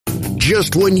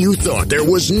just when you thought there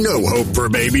was no hope for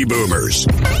baby boomers.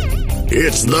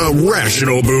 It's the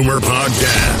Rational Boomer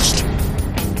Podcast.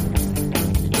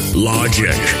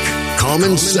 Logic,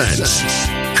 common sense,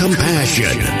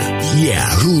 compassion. Yeah,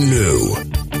 who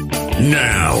knew?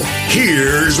 Now,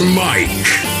 here's Mike.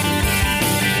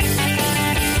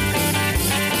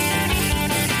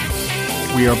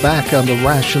 We are back on the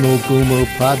Rational Boomer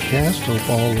Podcast. Hope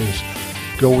all is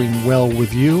going well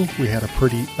with you. We had a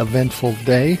pretty eventful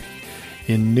day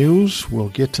in news. We'll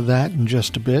get to that in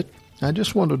just a bit. I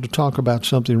just wanted to talk about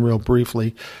something real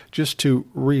briefly, just to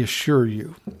reassure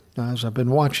you. As I've been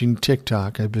watching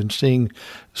TikTok, I've been seeing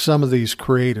some of these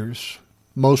creators,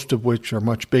 most of which are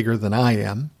much bigger than I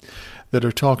am, that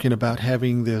are talking about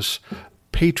having this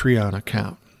Patreon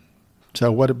account.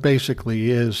 So what it basically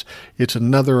is, it's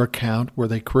another account where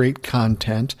they create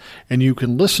content, and you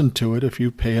can listen to it if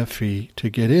you pay a fee to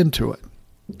get into it.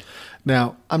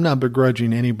 Now, I'm not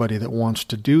begrudging anybody that wants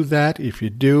to do that. If you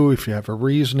do, if you have a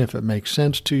reason, if it makes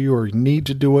sense to you or you need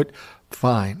to do it,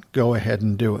 fine, go ahead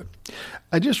and do it.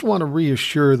 I just want to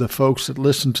reassure the folks that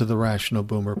listen to the Rational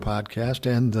Boomer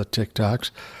Podcast and the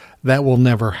TikToks, that will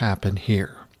never happen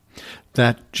here.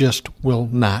 That just will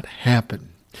not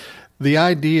happen. The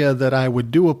idea that I would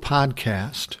do a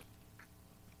podcast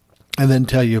and then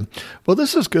tell you, well,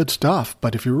 this is good stuff,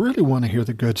 but if you really want to hear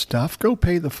the good stuff, go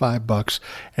pay the $5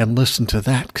 and listen to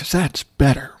that, because that's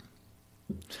better.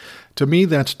 To me,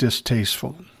 that's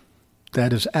distasteful.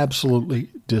 That is absolutely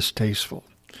distasteful.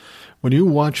 When you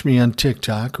watch me on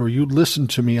TikTok or you listen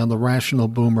to me on the Rational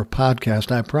Boomer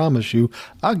Podcast, I promise you,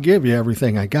 I'll give you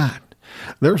everything I got.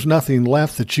 There's nothing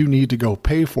left that you need to go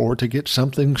pay for to get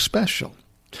something special.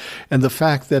 And the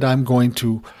fact that I'm going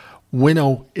to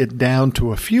winnow it down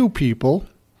to a few people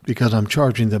because I'm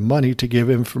charging them money to give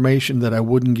information that I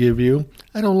wouldn't give you,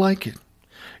 I don't like it.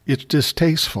 It's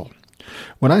distasteful.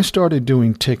 When I started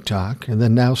doing TikTok and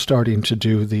then now starting to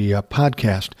do the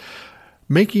podcast,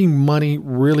 making money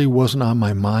really wasn't on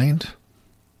my mind.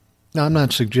 Now, I'm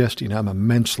not suggesting I'm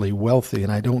immensely wealthy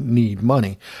and I don't need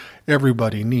money.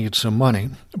 Everybody needs some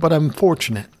money, but I'm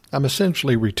fortunate. I'm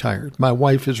essentially retired. My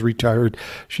wife is retired.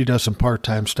 She does some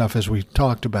part-time stuff, as we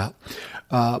talked about.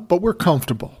 But we're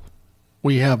comfortable.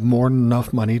 We have more than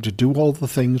enough money to do all the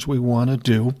things we want to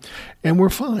do, and we're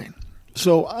fine.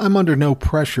 So I'm under no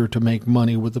pressure to make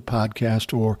money with the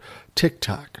podcast or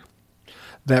TikTok.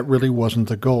 That really wasn't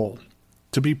the goal.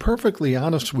 To be perfectly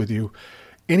honest with you,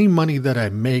 any money that I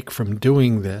make from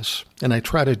doing this, and I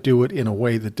try to do it in a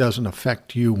way that doesn't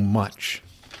affect you much.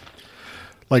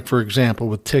 Like, for example,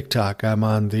 with TikTok, I'm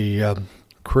on the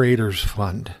Creators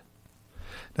Fund.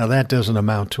 Now, that doesn't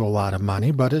amount to a lot of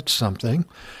money, but it's something.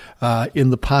 In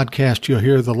the podcast, you'll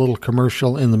hear the little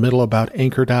commercial in the middle about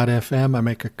Anchor.fm. I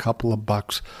make a couple of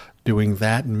bucks doing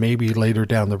that, and maybe later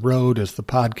down the road, as the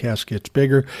podcast gets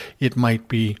bigger, it might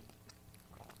be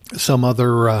some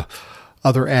other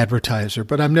advertiser.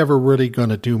 But I'm never really going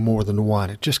to do more than one.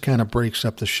 It just kind of breaks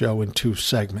up the show in two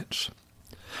segments.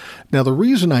 Now, the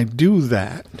reason I do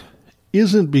that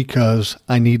isn't because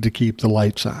I need to keep the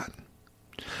lights on.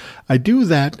 I do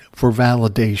that for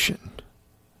validation.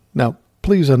 Now,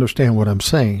 please understand what I'm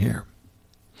saying here.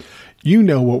 You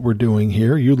know what we're doing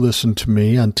here. You listen to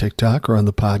me on TikTok or on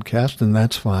the podcast, and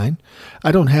that's fine.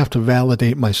 I don't have to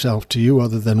validate myself to you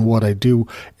other than what I do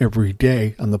every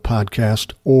day on the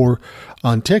podcast or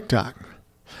on TikTok.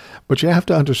 But you have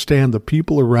to understand the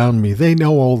people around me, they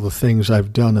know all the things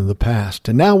I've done in the past.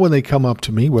 And now when they come up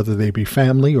to me, whether they be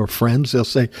family or friends, they'll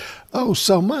say, oh,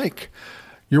 so Mike,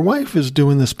 your wife is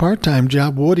doing this part-time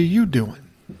job. What are you doing?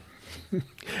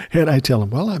 And I tell them,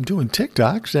 well, I'm doing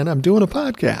TikToks and I'm doing a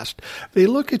podcast. They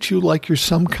look at you like you're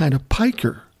some kind of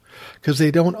piker because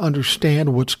they don't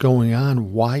understand what's going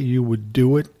on, why you would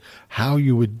do it, how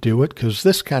you would do it, because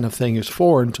this kind of thing is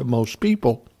foreign to most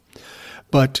people.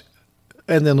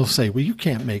 And then they'll say, well, you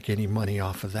can't make any money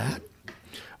off of that.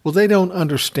 Well, they don't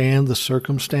understand the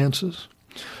circumstances.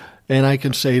 And I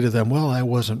can say to them, well, I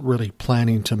wasn't really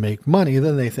planning to make money.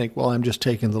 Then they think, well, I'm just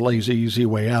taking the lazy, easy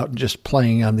way out and just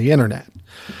playing on the internet.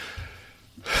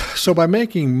 So by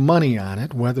making money on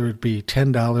it, whether it be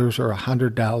 $10 or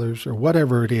 $100 or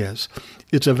whatever it is,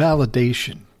 it's a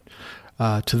validation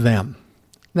to them.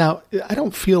 Now, I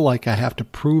don't feel like I have to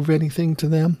prove anything to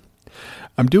them.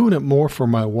 I'm doing it more for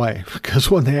my wife,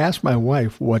 because when they ask my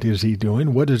wife, what is he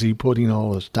doing? What is he putting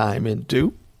all his time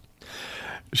into?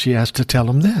 She has to tell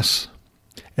them this,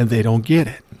 and they don't get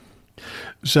it.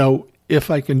 So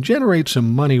if I can generate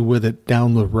some money with it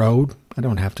down the road, I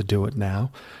don't have to do it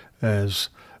now. As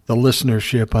the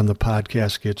listenership on the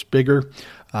podcast gets bigger,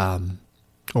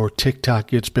 or TikTok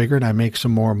gets bigger and I make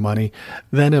some more money,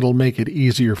 then it'll make it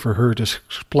easier for her to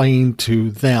explain to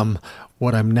them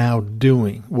what I'm now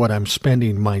doing, what I'm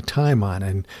spending my time on.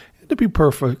 And to be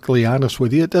perfectly honest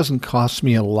with you, it doesn't cost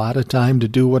me a lot of time to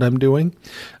do what I'm doing,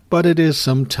 but it is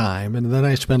some time. And then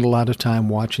I spend a lot of time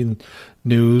watching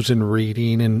news and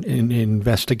reading and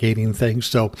investigating things.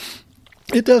 So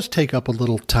it does take up a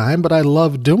little time, but I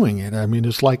love doing it. I mean,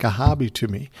 it's like a hobby to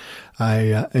me.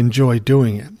 I enjoy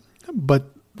doing it. But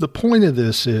the point of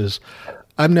this is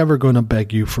I'm never going to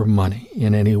beg you for money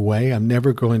in any way. I'm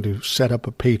never going to set up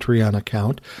a Patreon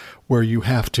account where you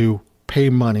have to pay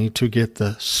money to get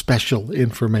the special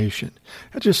information.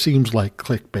 It just seems like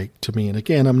clickbait to me. And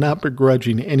again, I'm not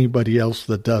begrudging anybody else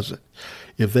that does it.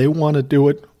 If they want to do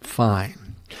it,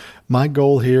 fine. My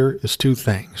goal here is two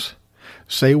things.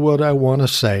 Say what I want to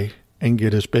say and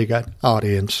get as big an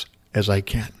audience as I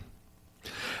can.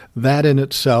 That in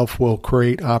itself will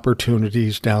create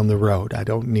opportunities down the road. I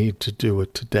don't need to do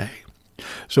it today.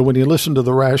 So when you listen to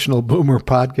the Rational Boomer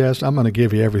podcast, I'm going to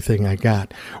give you everything I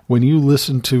got. When you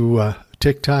listen to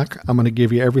TikTok, I'm going to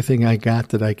give you everything I got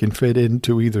that I can fit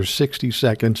into either 60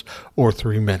 seconds or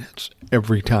 3 minutes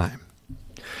every time.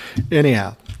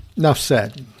 Anyhow, enough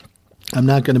said. I'm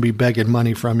not going to be begging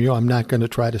money from you. I'm not going to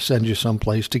try to send you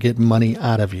someplace to get money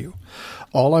out of you.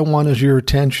 All I want is your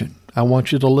attention. I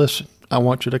want you to listen. I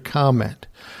want you to comment,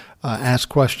 ask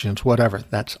questions, whatever.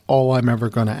 That's all I'm ever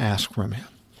going to ask from you.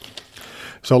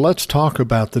 So let's talk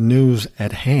about the news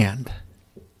at hand.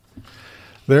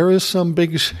 There is some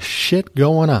big shit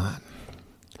going on.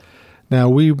 Now,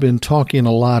 we've been talking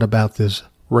a lot about this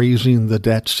raising the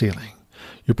debt ceiling.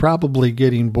 You're probably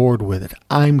getting bored with it.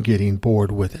 I'm getting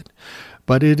bored with it.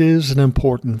 But it is an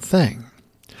important thing.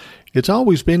 It's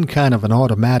always been kind of an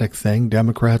automatic thing.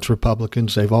 Democrats,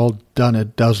 Republicans, they've all done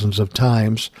it dozens of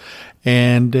times.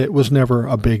 And it was never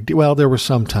a big deal. Well, there were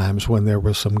some times when there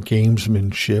was some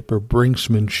gamesmanship or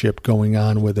brinksmanship going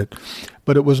on with it.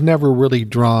 But it was never really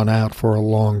drawn out for a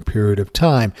long period of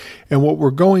time. And what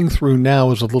we're going through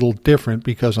now is a little different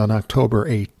because on October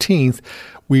 18th,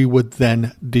 we would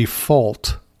then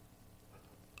default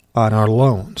on our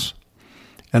loans.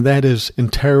 And that is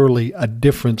entirely a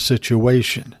different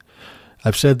situation.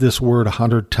 I've said this word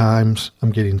 100 times.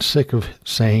 I'm getting sick of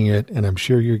saying it, and I'm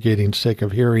sure you're getting sick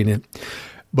of hearing it.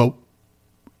 But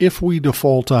if we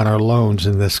default on our loans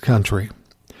in this country,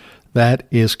 that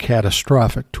is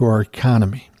catastrophic to our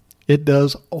economy. It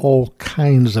does all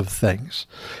kinds of things.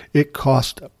 It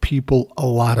costs people a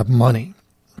lot of money.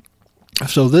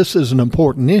 So this is an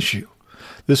important issue.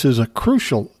 This is a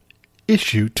crucial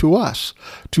issue to us,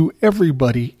 to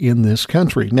everybody in this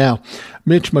country. Now,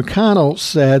 Mitch McConnell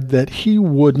said that he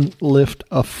wouldn't lift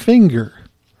a finger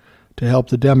to help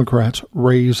the Democrats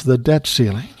raise the debt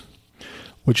ceiling,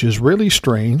 which is really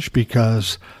strange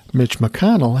because Mitch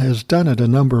McConnell has done it a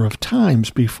number of times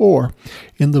before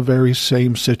in the very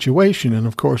same situation. And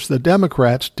of course, the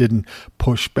Democrats didn't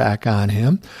push back on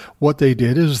him. What they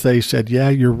did is they said, yeah,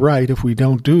 you're right. If we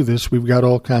don't do this, we've got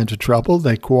all kinds of trouble.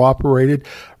 They cooperated,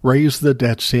 raised the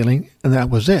debt ceiling, and that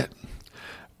was it.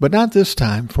 But not this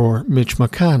time for Mitch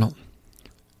McConnell.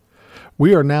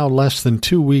 We are now less than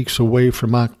 2 weeks away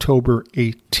from October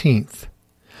 18th.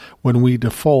 When we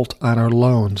default on our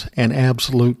loans, an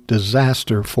absolute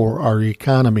disaster for our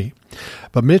economy.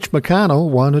 But Mitch McConnell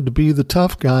wanted to be the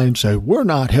tough guy and say, we're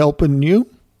not helping you.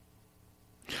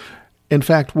 In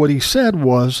fact, what he said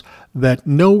was that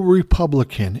no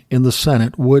Republican in the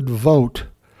Senate would vote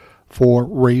for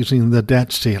raising the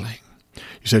debt ceiling.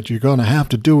 He said, you're going to have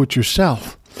to do it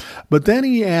yourself. But then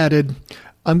he added,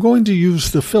 I'm going to use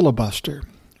the filibuster,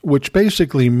 which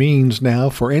basically means now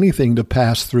for anything to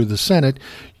pass through the Senate,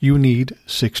 you need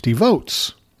 60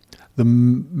 votes. The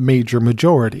major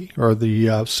majority, or the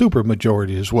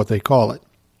supermajority is what they call it.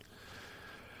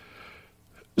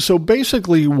 So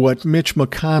basically what Mitch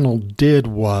McConnell did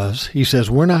was, he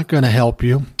says, we're not going to help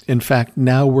you. In fact,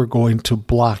 now we're going to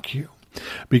block you.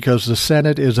 Because the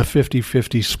Senate is a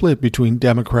 50-50 split between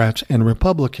Democrats and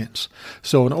Republicans.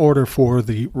 So in order for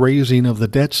the raising of the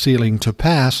debt ceiling to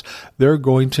pass, they're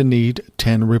going to need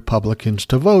 10 Republicans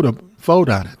to vote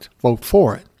on it, vote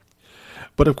for it.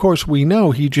 But of course, we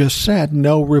know he just said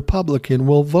no Republican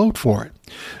will vote for it.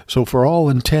 So for all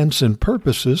intents and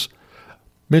purposes,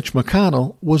 Mitch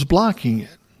McConnell was blocking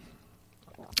it.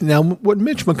 Now, what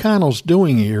Mitch McConnell's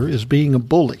doing here is being a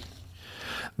bully.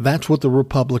 That's what the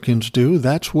Republicans do.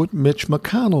 That's what Mitch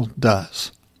McConnell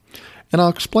does. And I'll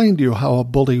explain to you how a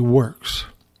bully works.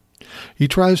 He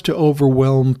tries to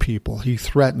overwhelm people. He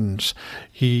threatens.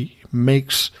 He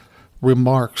makes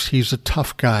remarks he's a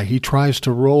tough guy. He tries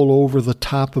to roll over the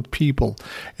top of people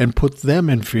and put them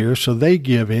in fear so they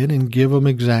give in and give him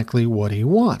exactly what he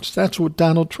wants. That's what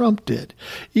Donald Trump did.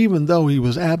 Even though he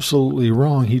was absolutely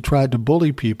wrong, he tried to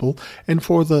bully people, and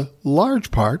for the large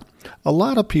part, a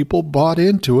lot of people bought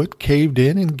into it, caved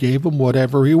in, and gave him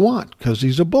whatever he wants because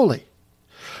he's a bully.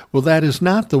 Well, that is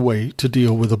not the way to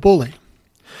deal with a bully.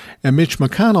 And Mitch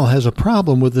McConnell has a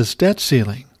problem with this debt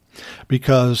ceiling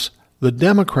because the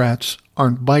Democrats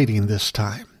aren't biting this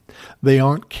time. They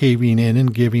aren't caving in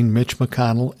and giving Mitch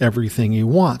McConnell everything he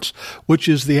wants, which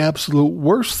is the absolute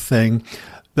worst thing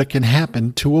that can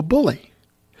happen to a bully,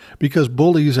 because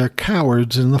bullies are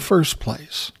cowards in the first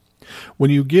place. When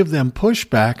you give them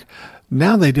pushback,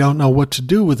 now they don't know what to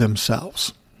do with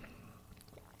themselves.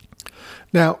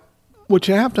 Now, what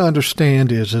you have to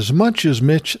understand is, as much as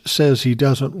Mitch says he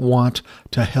doesn't want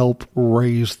to help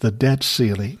raise the debt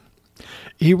ceiling,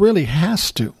 he really has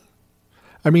to.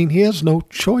 I mean, he has no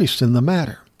choice in the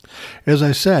matter. As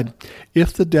I said,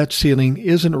 if the debt ceiling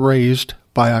isn't raised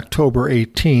by October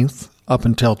 18th, up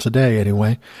until today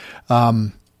anyway,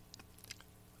 the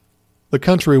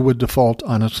country would default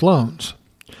on its loans.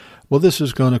 Well, this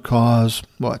is going to cause,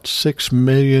 6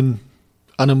 million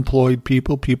unemployed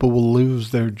people. People will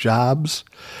lose their jobs.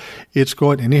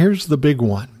 And here's the big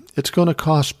one. It's going to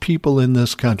cost people in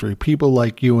this country, people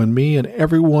like you and me and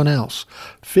everyone else,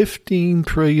 $15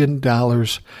 trillion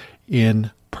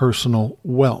in personal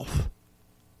wealth.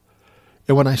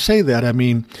 And when I say that, I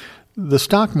mean the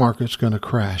stock market's going to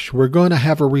crash. We're going to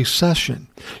have a recession.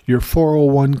 Your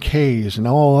 401ks and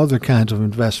all other kinds of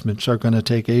investments are going to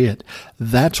take a hit.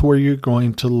 That's where you're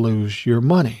going to lose your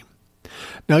money.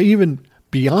 Now, even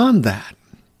beyond that,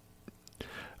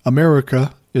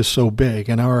 America is so big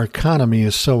and our economy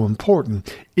is so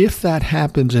important. If that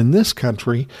happens in this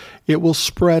country, it will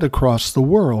spread across the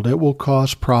world. It will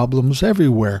cause problems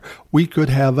everywhere. We could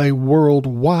have a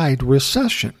worldwide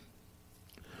recession.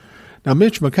 Now,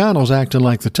 Mitch McConnell's acting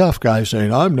like the tough guy,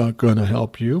 saying, I'm not going to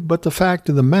help you. But the fact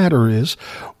of the matter is,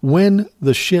 when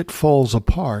the shit falls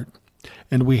apart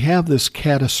and we have this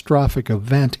catastrophic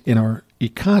event in our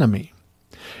economy,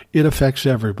 it affects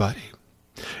everybody.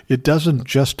 It doesn't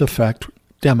just affect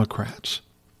Democrats.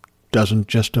 Doesn't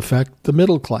just affect the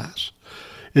middle class.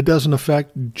 It doesn't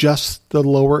affect just the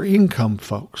lower income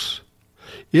folks.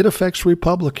 It affects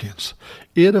Republicans.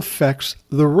 It affects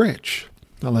the rich.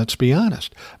 Now, let's be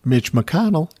honest. Mitch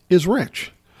McConnell is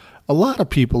rich. A lot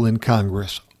of people in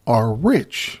Congress are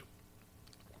rich.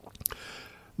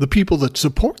 The people that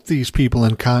support these people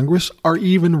in Congress are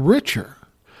even richer.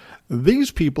 These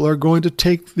people are going to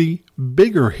take the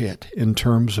bigger hit in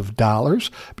terms of dollars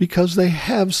because they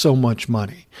have so much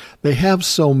money. They have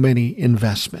so many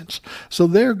investments. So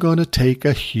they're going to take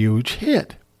a huge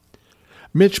hit.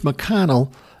 Mitch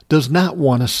McConnell does not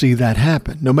want to see that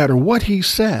happen. No matter what he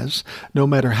says, no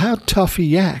matter how tough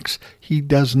he acts, he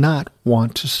does not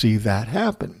want to see that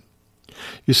happen.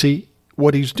 You see,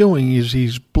 what he's doing is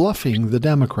he's bluffing the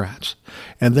Democrats,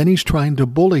 and then he's trying to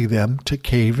bully them to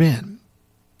cave in.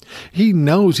 He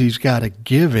knows he's got to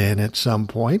give in at some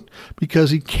point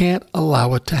because he can't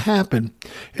allow it to happen.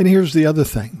 And here's the other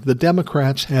thing. The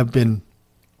Democrats have been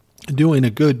doing a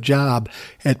good job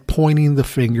at pointing the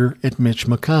finger at Mitch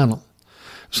McConnell.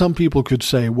 Some people could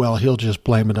say, well, he'll just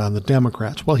blame it on the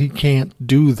Democrats. Well, he can't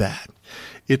do that.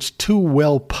 It's too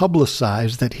well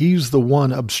publicized that he's the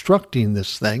one obstructing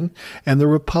this thing, and the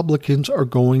Republicans are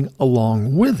going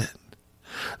along with it.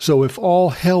 So if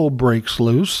all hell breaks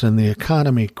loose and the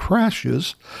economy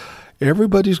crashes,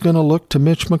 everybody's going to look to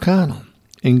Mitch McConnell,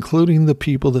 including the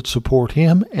people that support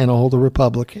him and all the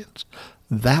Republicans.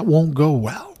 That won't go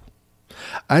well.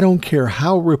 I don't care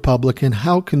how Republican,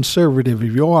 how conservative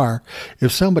you are,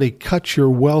 if somebody cuts your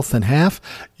wealth in half,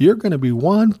 you're going to be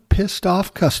one pissed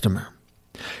off customer.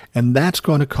 And that's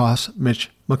going to cost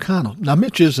Mitch McConnell. Now,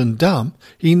 Mitch isn't dumb.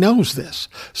 He knows this,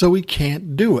 so he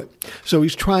can't do it. So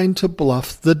he's trying to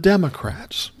bluff the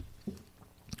Democrats.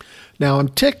 Now, on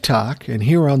TikTok and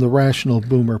here on the Rational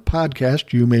Boomer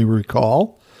podcast, you may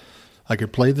recall, I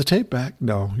could play the tape back.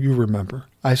 No, you remember.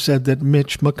 I said that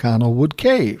Mitch McConnell would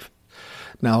cave.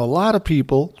 Now, a lot of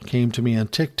people came to me on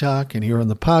TikTok and here on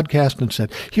the podcast and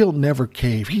said, he'll never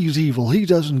cave. He's evil. He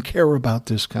doesn't care about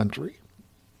this country.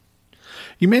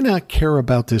 He may not care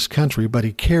about this country, but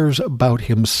he cares about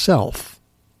himself.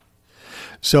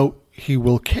 So he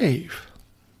will cave.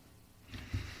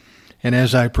 And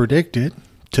as I predicted,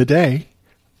 today,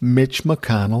 Mitch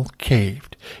McConnell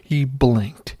caved. He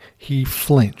blinked. He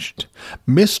flinched.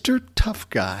 Mr. Tough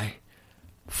Guy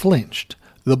flinched.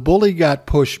 The bully got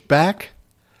pushed back,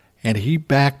 and he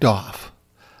backed off,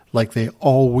 like they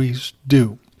always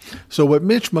do. So what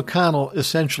Mitch McConnell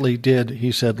essentially did,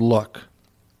 he said, look,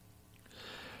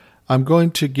 I'm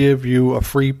going to give you a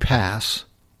free pass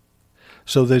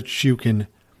so that you can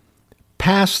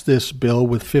pass this bill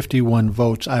with 51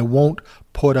 votes. I won't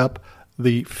put up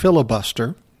the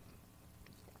filibuster,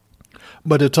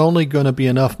 but it's only going to be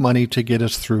enough money to get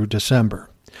us through December.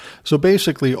 So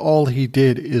basically all he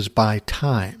did is buy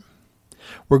time.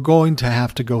 We're going to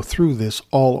have to go through this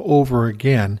all over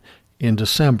again in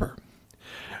December.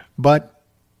 But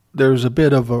there's a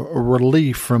bit of a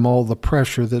relief from all the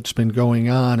pressure that's been going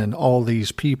on and all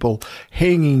these people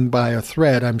hanging by a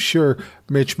thread. I'm sure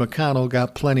Mitch McConnell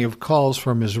got plenty of calls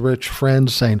from his rich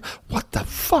friends saying, what the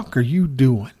fuck are you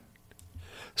doing?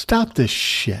 Stop this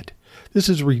shit. This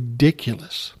is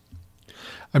ridiculous.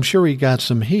 I'm sure he got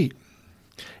some heat.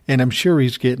 And I'm sure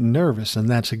he's getting nervous, and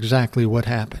that's exactly what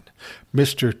happened.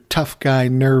 Mr. Tough Guy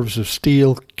Nerves of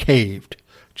Steel caved,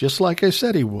 just like I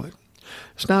said he would.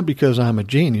 It's not because I'm a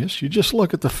genius. You just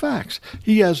look at the facts.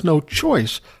 He has no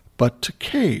choice but to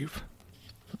cave.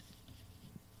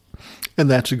 And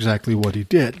that's exactly what he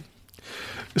did.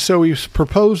 So he's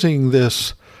proposing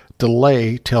this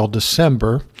delay till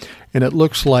December, and it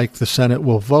looks like the Senate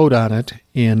will vote on it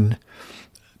in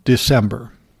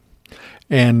December.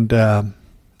 And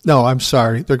no, I'm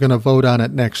sorry. They're going to vote on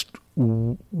it next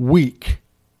week.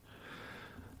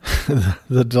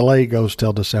 The delay goes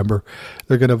till December.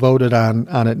 They're going to vote it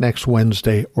on it next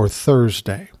Wednesday or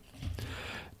Thursday.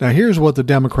 Now, here's what the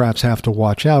Democrats have to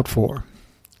watch out for.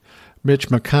 Mitch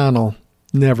McConnell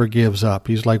never gives up.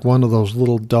 He's like one of those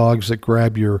little dogs that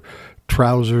grab your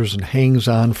trousers and hangs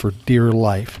on for dear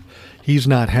life. He's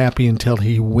not happy until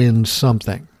he wins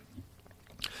something.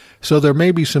 So there may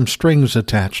be some strings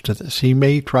attached to this. He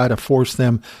may try to force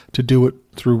them to do it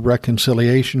through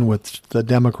reconciliation, which the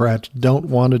Democrats don't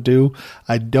want to do.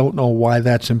 I don't know why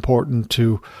that's important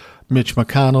to Mitch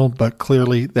McConnell, but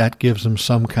clearly that gives him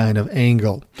some kind of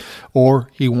angle. Or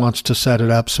he wants to set it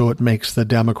up so it makes the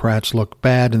Democrats look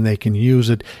bad and they can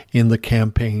use it in the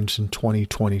campaigns in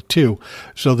 2022.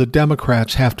 So the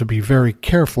Democrats have to be very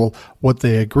careful what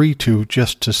they agree to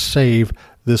just to save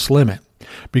this limit.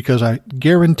 Because I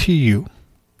guarantee you,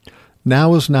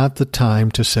 now is not the time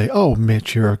to say, oh,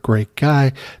 Mitch, you're a great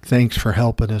guy. Thanks for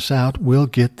helping us out. We'll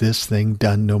get this thing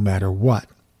done no matter what.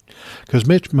 Because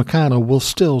Mitch McConnell will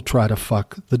still try to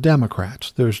fuck the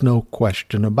Democrats. There's no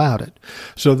question about it.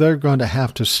 So they're going to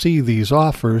have to see these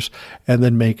offers and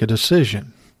then make a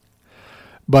decision.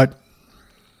 But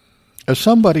as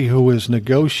somebody who has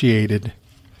negotiated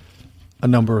a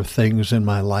number of things in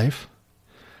my life,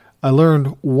 I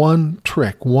learned one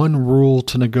trick, one rule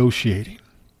to negotiating.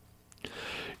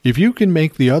 If you can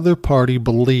make the other party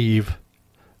believe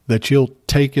that you'll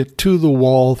take it to the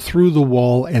wall, through the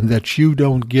wall, and that you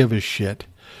don't give a shit,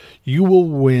 you will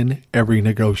win every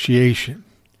negotiation.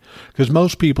 Because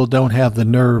most people don't have the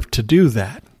nerve to do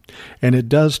that. And it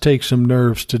does take some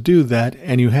nerves to do that,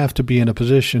 and you have to be in a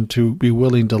position to be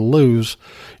willing to lose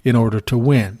in order to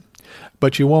win.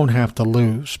 But you won't have to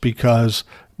lose because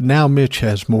now Mitch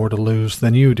has more to lose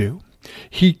than you do.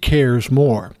 He cares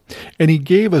more. And he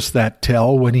gave us that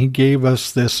tell when he gave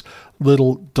us this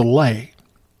little delay.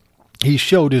 He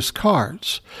showed his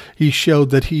cards. He showed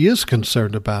that he is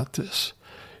concerned about this.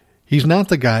 He's not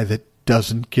the guy that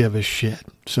doesn't give a shit.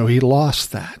 So he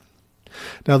lost that.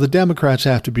 Now the Democrats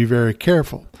have to be very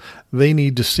careful. They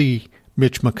need to see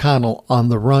Mitch McConnell on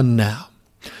the run now.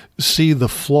 See the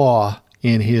flaw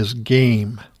in his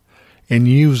game and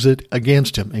use it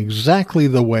against him exactly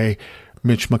the way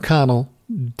Mitch McConnell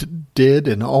did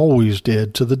and always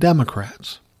did to the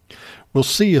Democrats. We'll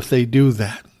see if they do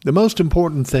that. The most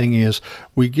important thing is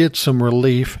we get some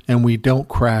relief and we don't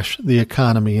crash the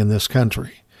economy in this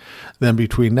country. Then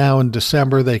between now and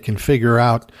December, they can figure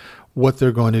out what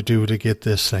they're going to do to get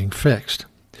this thing fixed.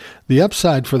 The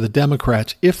upside for the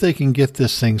Democrats, if they can get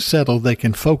this thing settled, they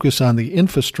can focus on the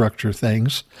infrastructure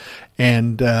things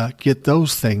and get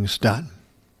those things done.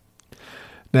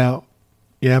 Now,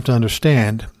 you have to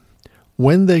understand,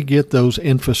 when they get those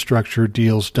infrastructure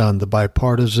deals done, the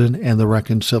bipartisan and the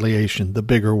reconciliation, the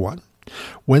bigger one,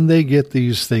 when they get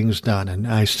these things done, and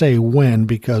I say when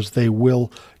because they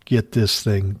will get this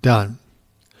thing done.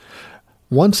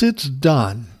 Once it's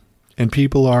done, and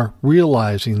people are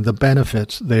realizing the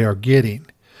benefits they are getting,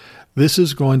 this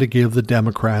is going to give the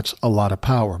Democrats a lot of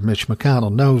power. Mitch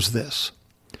McConnell knows this.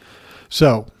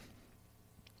 So,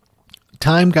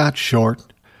 time got short.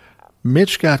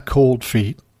 Mitch got cold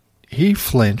feet. He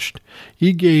flinched.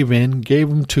 He gave in, gave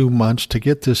him 2 months to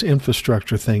get this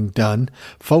infrastructure thing done,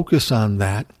 focus on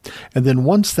that. And then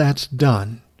once that's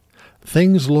done,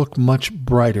 things look much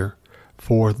brighter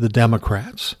for the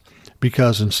Democrats.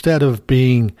 because instead of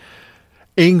being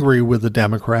angry with the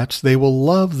Democrats, they will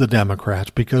love the Democrats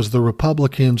because the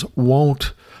Republicans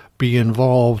won't be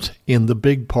involved in the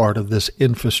big part of this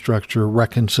infrastructure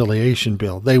reconciliation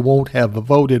bill. They won't have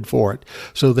voted for it,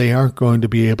 so they aren't going to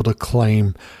be able to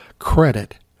claim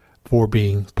credit for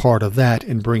being part of that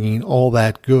and bringing all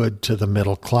that good to the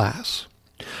middle class.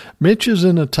 Mitch is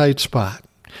in a tight spot.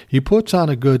 He puts on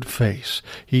a good face.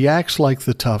 He acts like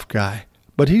the tough guy,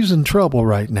 but he's in trouble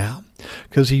right now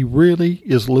because he really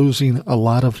is losing a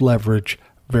lot of leverage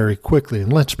very quickly.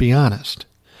 And let's be honest,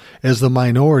 as the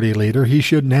minority leader, he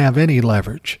shouldn't have any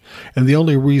leverage. And the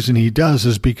only reason he does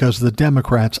is because the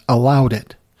Democrats allowed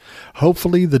it.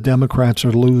 Hopefully the Democrats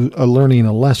are learning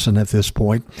a lesson at this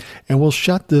point and will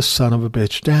shut this son of a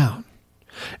bitch down.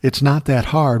 It's not that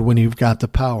hard when you've got the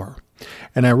power.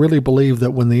 And I really believe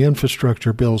that when the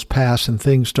infrastructure bills pass and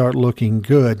things start looking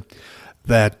good,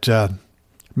 that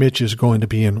Mitch is going to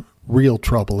be in real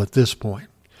trouble at this point.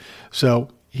 So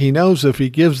he knows if he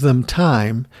gives them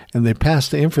time and they pass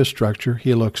the infrastructure,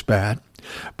 he looks bad.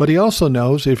 But he also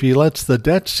knows if he lets the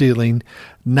debt ceiling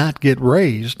not get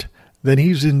raised, then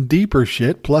he's in deeper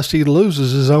shit, plus he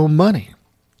loses his own money.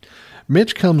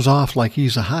 Mitch comes off like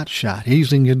he's a hot shot.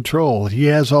 He's in control. He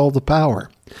has all the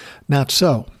power. Not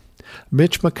so.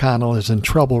 Mitch McConnell is in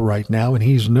trouble right now, and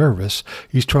he's nervous.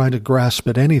 He's trying to grasp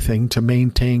at anything to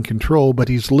maintain control, but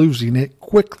he's losing it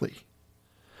quickly.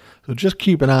 So just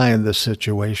keep an eye on this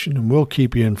situation, and we'll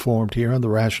keep you informed here on the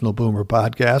Rational Boomer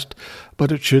podcast,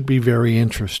 but it should be very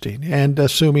interesting. And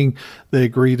assuming they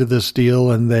agree to this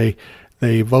deal and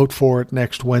they vote for it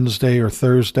next Wednesday or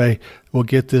Thursday, we'll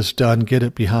get this done, get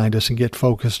it behind us, and get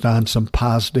focused on some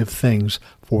positive things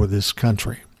for this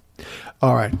country.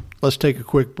 All right, let's take a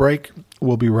quick break.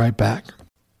 We'll be right back.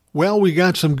 Well, we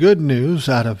got some good news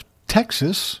out of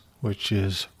Texas, which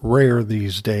is rare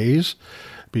these days,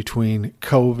 between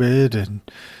COVID and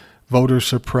voter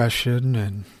suppression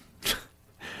and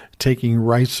taking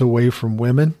rights away from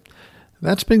women.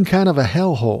 That's been kind of a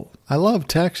hellhole. I love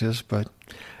Texas, but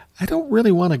I don't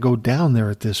really want to go down there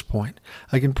at this point.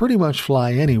 I can pretty much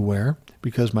fly anywhere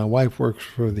because my wife works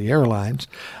for the airlines.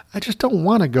 I just don't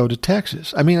want to go to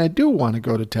Texas. I mean, I do want to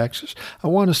go to Texas. I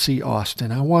want to see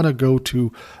Austin. I want to go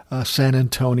to San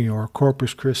Antonio or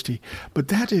Corpus Christi. But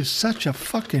that is such a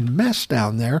fucking mess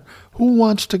down there. Who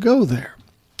wants to go there?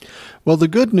 Well, the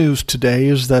good news today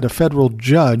is that a federal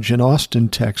judge in Austin,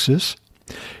 Texas,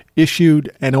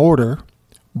 issued an order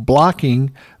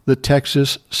blocking the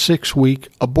Texas 6-week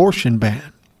abortion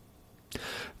ban.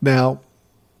 Now,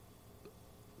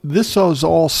 this was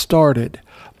all started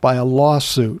by a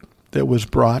lawsuit that was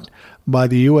brought by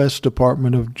the U.S.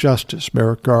 Department of Justice.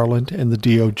 Merrick Garland and the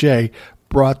DOJ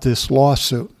brought this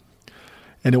lawsuit.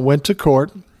 And it went to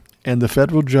court, and the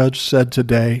federal judge said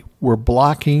today, we're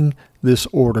blocking this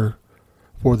order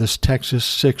for this Texas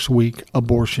 6-week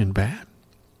abortion ban.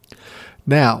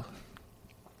 Now,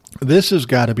 this has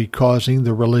got to be causing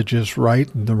the religious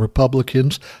right and the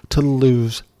Republicans to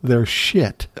lose their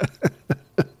shit.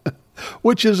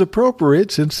 Which is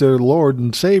appropriate since their Lord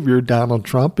and Savior, Donald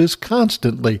Trump, is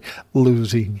constantly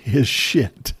losing his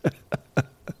shit.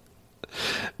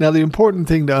 Now, the important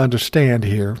thing to understand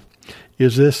here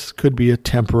is this could be a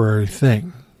temporary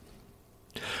thing.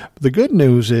 The good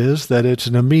news is that it's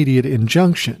an immediate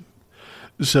injunction.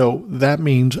 So that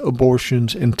means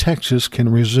abortions in Texas can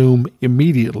resume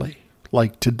immediately,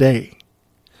 like today.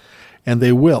 And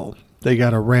they will. They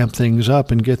got to ramp things up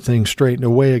and get things straightened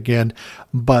away again,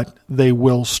 but they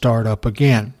will start up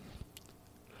again.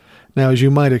 Now, as you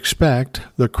might expect,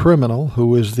 the criminal,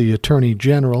 who is the Attorney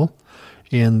General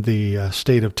in the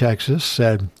state of Texas,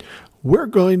 said, we're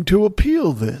going to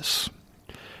appeal this.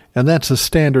 And that's a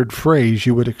standard phrase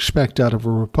you would expect out of a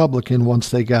Republican once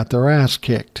they got their ass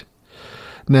kicked.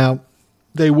 Now,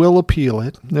 they will appeal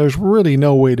it. There's really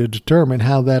no way to determine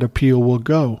how that appeal will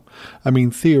go. I mean,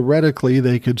 theoretically,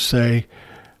 they could say,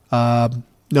 no,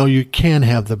 you can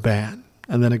have the ban,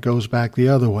 and then it goes back the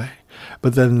other way.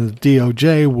 But then the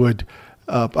DOJ would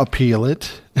appeal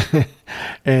it,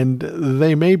 and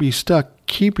they may be stuck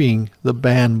keeping the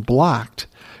ban blocked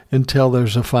until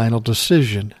there's a final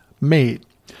decision made.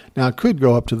 Now, it could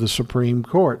go up to the Supreme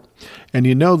Court, and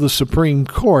you know the Supreme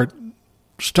Court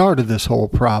started this whole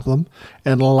problem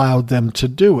and allowed them to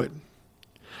do it.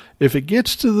 If it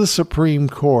gets to the Supreme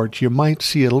Court, you might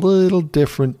see a little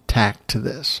different tack to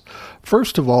this.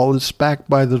 First of all, it's backed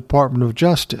by the Department of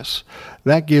Justice.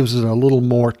 That gives it a little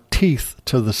more teeth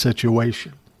to the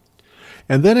situation.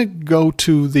 And then it go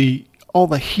to all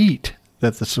the heat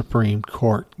that the Supreme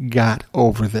Court got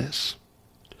over this.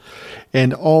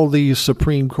 And all these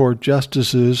Supreme Court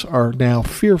justices are now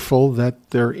fearful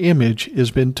that their image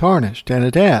has been tarnished, and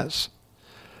it has.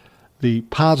 The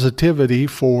positivity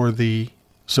for the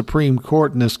Supreme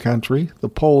Court in this country, the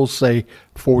polls say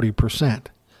 40%.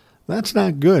 That's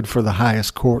not good for the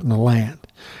highest court in the land.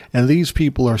 And these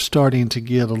people are starting to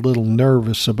get a little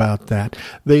nervous about that.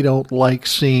 They don't like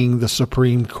seeing the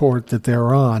Supreme Court that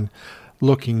they're on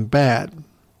looking bad.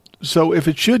 So if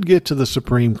it should get to the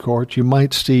Supreme Court, you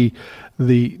might see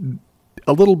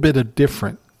a little bit of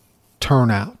different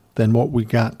turnout than what we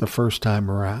got the first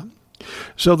time around.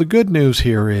 So the good news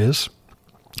here is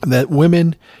that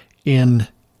women in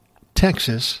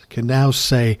Texas can now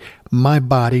say, my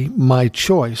body, my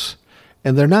choice,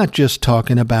 and they're not just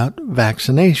talking about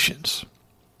vaccinations.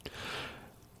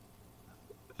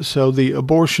 So the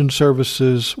abortion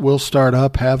services will start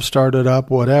up, have started up,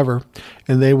 whatever,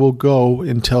 and they will go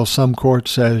until some court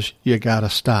says you got to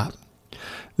stop.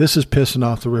 This is pissing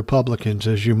off the Republicans,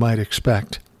 as you might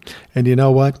expect. And you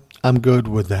know what? I'm good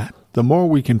with that. The more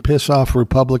we can piss off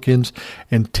Republicans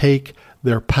and take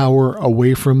their power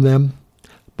away from them,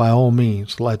 by all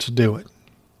means, let's do it.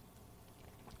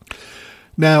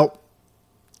 Now,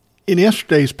 in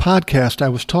yesterday's podcast, I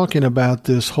was talking about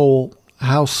this whole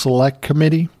House Select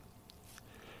Committee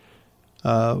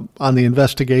on the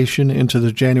investigation into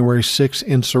the January 6th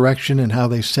insurrection and how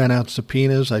they sent out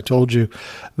subpoenas. I told you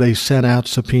they sent out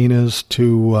subpoenas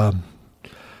to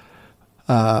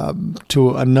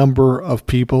a number of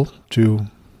people, to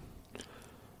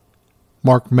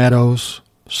Mark Meadows,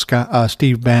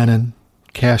 Steve Bannon,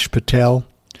 Kash Patel,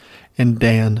 and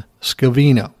Dan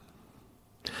Scavino.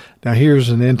 Now, here's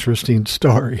an interesting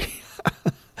story.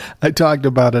 I talked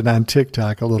about it on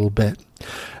TikTok a little bit.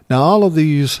 Now, all of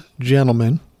these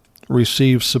gentlemen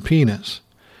receive subpoenas,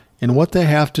 and what they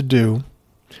have to do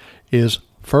is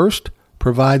first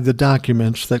provide the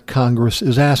documents that Congress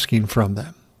is asking from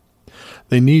them.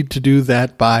 They need to do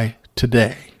that by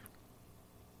today.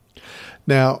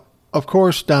 Now, of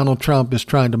course, Donald Trump is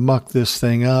trying to muck this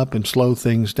thing up and slow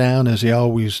things down, as he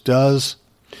always does,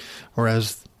 or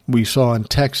as we saw in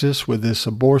Texas with this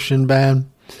abortion ban.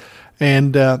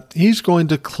 And he's going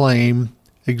to claim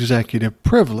executive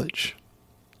privilege.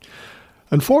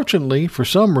 Unfortunately, for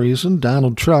some reason,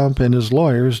 Donald Trump and his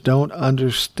lawyers don't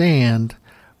understand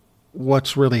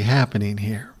what's really happening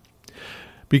here.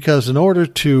 Because in order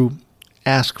to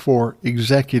ask for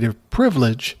executive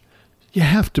privilege, you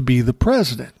have to be the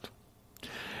president.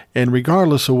 And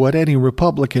regardless of what any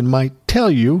Republican might tell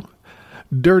you,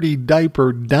 Dirty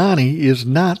Diaper Donnie is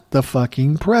not the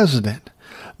fucking president.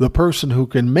 The person who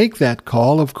can make that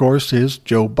call, of course, is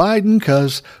Joe Biden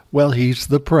because, well, he's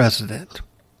the president.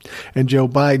 And Joe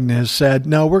Biden has said,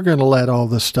 no, we're going to let all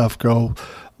this stuff go.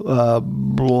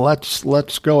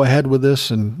 Let's go ahead with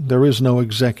this, and there is no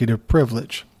executive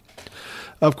privilege.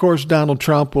 Of course, Donald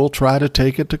Trump will try to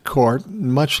take it to court,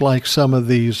 much like some of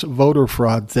these voter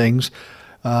fraud things.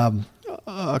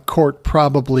 A court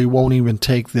probably won't even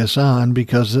take this on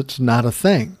because it's not a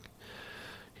thing.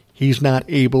 He's not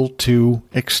able to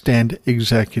extend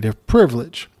executive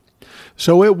privilege.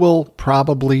 So it will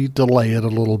probably delay it a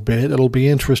little bit. It'll be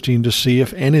interesting to see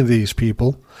if any of these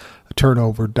people turn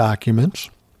over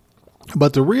documents.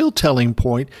 But the real telling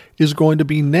point is going to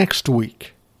be next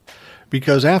week.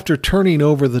 Because after turning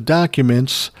over the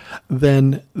documents,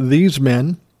 then these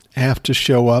men have to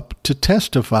show up to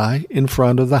testify in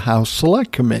front of the House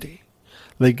Select Committee.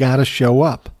 They got to show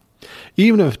up.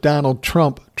 Even if Donald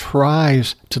Trump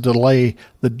tries to delay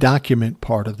the document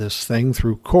part of this thing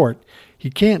through court, he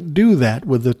can't do that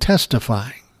with the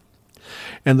testifying.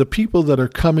 And the people that are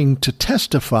coming to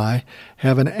testify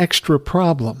have an extra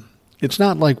problem. It's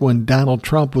not like when Donald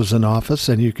Trump was in office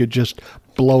and you could just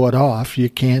blow it off. You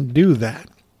can't do that.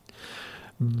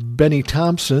 Benny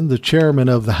Thompson, the chairman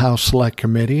of the House Select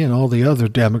Committee, and all the other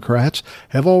Democrats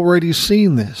have already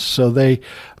seen this, so they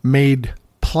made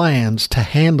plans to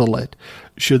handle it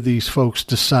should these folks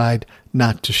decide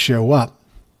not to show up.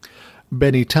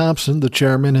 Benny Thompson, the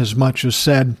chairman, as much as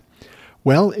said,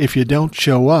 well, if you don't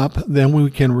show up, then we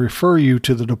can refer you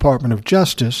to the Department of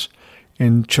Justice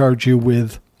and charge you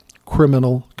with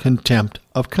criminal contempt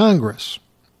of Congress.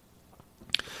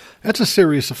 That's a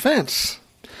serious offense.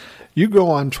 You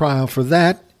go on trial for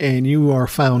that and you are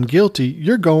found guilty,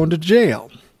 you're going to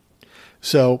jail.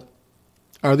 So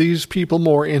are these people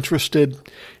more interested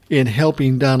in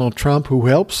helping Donald Trump, who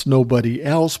helps nobody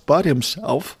else but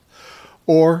himself,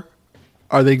 or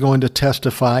are they going to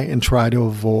testify and try to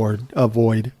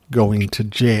avoid going to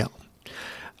jail?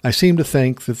 I seem to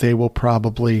think that they will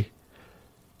probably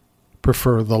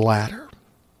prefer the latter.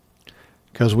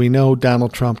 because we know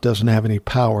Donald Trump doesn't have any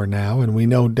power now, and we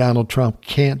know Donald Trump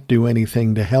can't do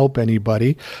anything to help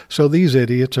anybody, so these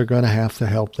idiots are going to have to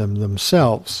help them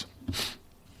themselves.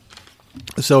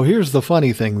 So here's the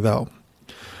funny thing, though.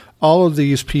 All of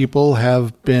these people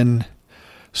have been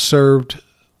served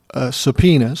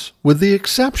subpoenas, with the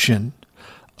exception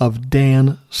of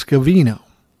Dan Scavino.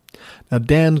 Now,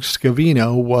 Dan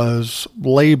Scavino was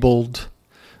labeled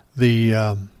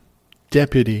the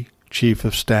deputy chief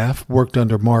of staff, worked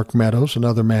under Mark Meadows,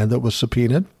 another man that was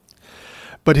subpoenaed.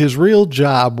 But his real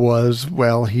job was,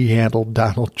 well, he handled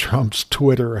Donald Trump's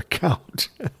Twitter account.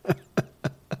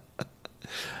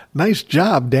 Nice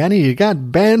job, Danny. You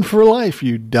got banned for life,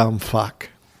 you dumb fuck.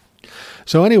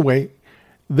 So anyway,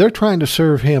 they're trying to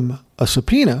serve him a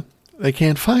subpoena. They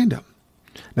can't find him.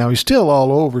 Now, he's still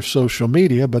all over social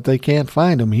media, but they can't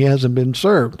find him. He hasn't been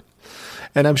served.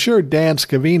 And I'm sure Dan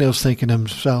Scavino's thinking to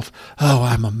himself, oh,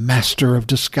 I'm a master of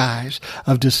disguise,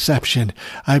 of deception.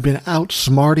 I've been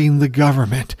outsmarting the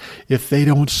government. If they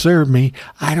don't serve me,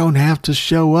 I don't have to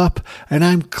show up, and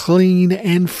I'm clean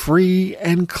and free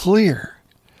and clear.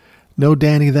 No,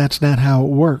 Danny, that's not how it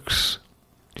works.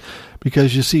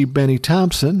 Because you see, Benny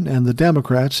Thompson and the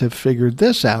Democrats have figured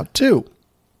this out, too.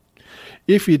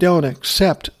 If you don't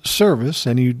accept service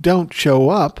and you don't show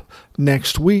up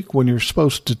next week when you're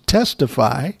supposed to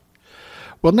testify,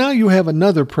 well, now you have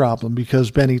another problem, because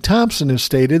Benny Thompson has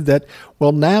stated that,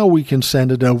 well, now we can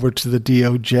send it over to the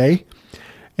DOJ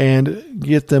and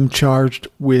get them charged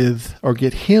with, or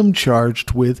get him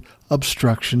charged with,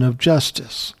 obstruction of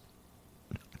justice.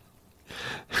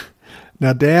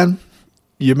 Now, Dan,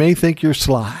 you may think you're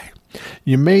sly.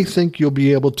 You may think you'll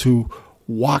be able to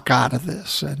walk out of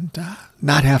this and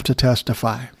not have to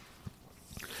testify.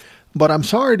 But I'm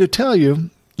sorry to tell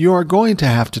you, you are going to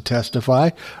have to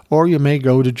testify, or you may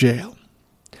go to jail.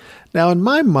 Now, in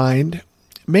my mind,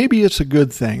 maybe it's a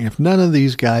good thing if none of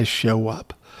these guys show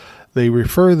up. They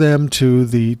refer them to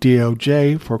the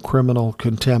DOJ for criminal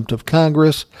contempt of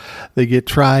Congress. They get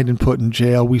tried and put in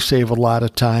jail. We save a lot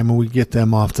of time and we get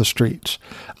them off the streets.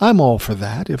 I'm all for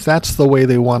that, if that's the way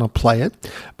they want to play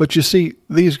it. But you see,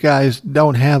 these guys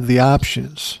don't have the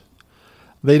options.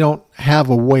 They don't have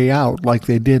a way out like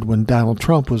they did when Donald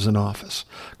Trump was in office,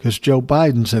 because Joe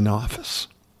Biden's in office.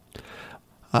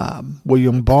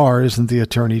 William Barr isn't the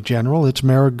Attorney General. It's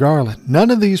Merrick Garland. None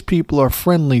of these people are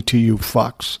friendly to you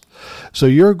fucks. So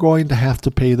you're going to have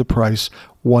to pay the price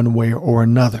one way or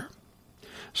another.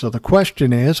 So the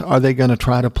question is, are they going to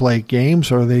try to play games,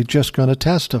 or are they just going to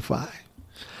testify?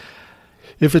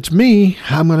 If it's me,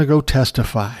 I'm going to go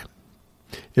testify.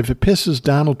 If it pisses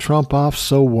Donald Trump off,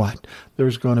 so what?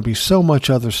 There's going to be so much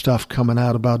other stuff coming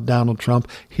out about Donald Trump,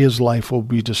 his life will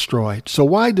be destroyed. So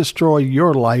why destroy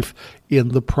your life in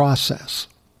the process?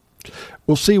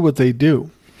 We'll see what they do.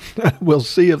 We'll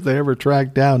see if they ever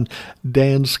track down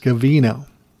Dan Scavino.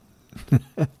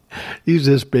 He's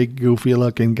this big,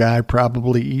 goofy-looking guy,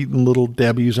 probably eating Little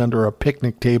Debbie's under a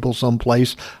picnic table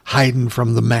someplace, hiding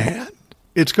from the man.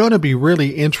 It's going to be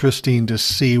really interesting to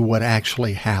see what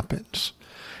actually happens.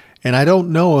 And I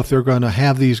don't know if they're going to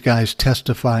have these guys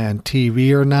testify on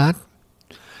TV or not.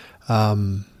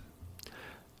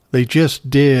 They just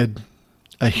did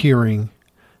a hearing.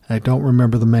 I don't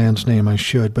remember the man's name, I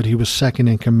should, but he was second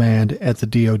in command at the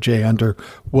DOJ under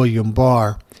William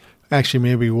Barr. Actually,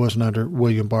 maybe he wasn't under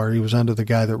William Barr. He was under the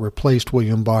guy that replaced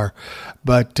William Barr.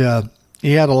 But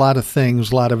he had a lot of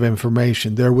things, a lot of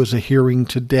information. There was a hearing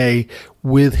today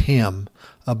with him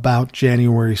about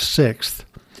January 6th,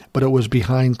 but it was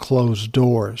behind closed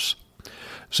doors.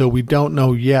 So we don't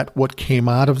know yet what came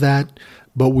out of that,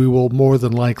 but we will more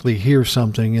than likely hear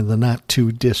something in the not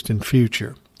too distant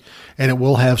future. And it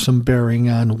will have some bearing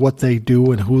on what they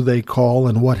do and who they call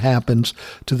and what happens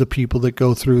to the people that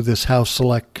go through this House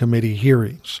Select Committee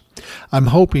hearings. I'm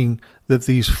hoping that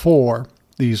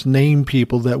these named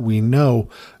people that we know,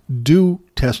 do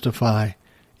testify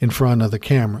in front of the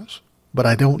cameras. But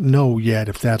I don't know yet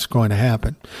if that's going to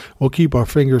happen. We'll keep our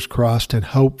fingers crossed and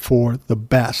hope for the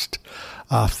best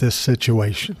of this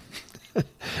situation.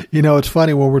 You know, it's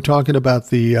funny when we're talking about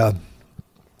the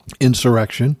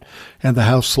insurrection and the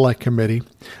House Select Committee.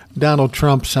 Donald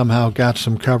Trump somehow got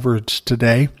some coverage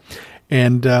today,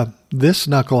 and this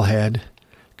knucklehead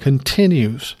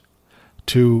continues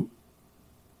to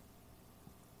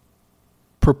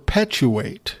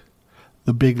perpetuate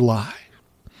the big lie.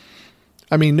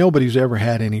 I mean, nobody's ever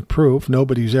had any proof.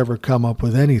 Nobody's ever come up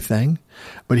with anything,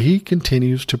 but he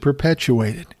continues to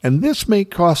perpetuate it. And this may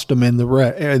cost him in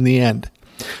the end.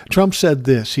 Trump said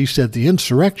this. He said the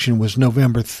insurrection was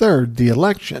November 3rd, the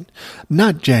election,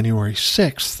 not January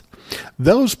 6th.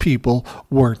 Those people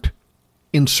weren't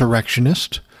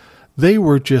insurrectionists. They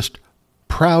were just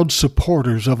proud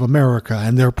supporters of America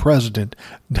and their president,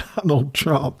 Donald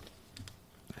Trump.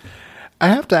 I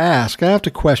have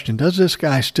to question, does this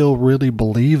guy still really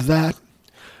believe that?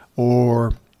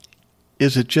 Or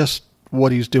is it just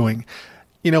what he's doing?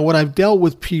 You know, when I've dealt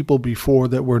with people before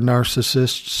that were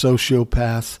narcissists,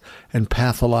 sociopaths, and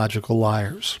pathological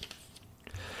liars,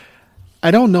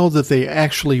 I don't know that they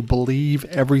actually believe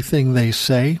everything they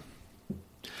say.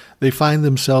 They find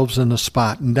themselves in a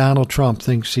spot, and Donald Trump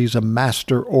thinks he's a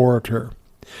master orator.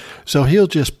 So he'll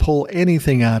just pull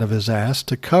anything out of his ass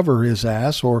to cover his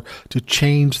ass or to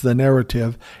change the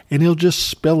narrative, and he'll just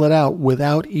spill it out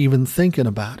without even thinking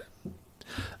about it.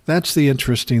 That's the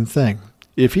interesting thing.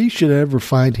 If he should ever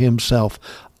find himself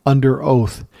under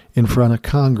oath in front of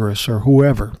Congress or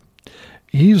whoever,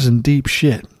 he's in deep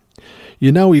shit.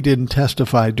 You know he didn't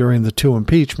testify during the 2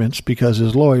 impeachments because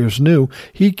his lawyers knew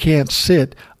he can't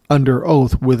sit under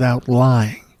oath without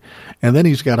lying. And then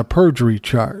he's got a perjury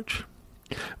charge.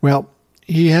 Well,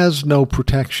 he has no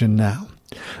protection now.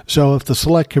 So if the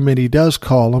select committee does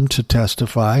call him to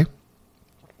testify,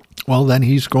 well, then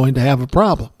he's going to have a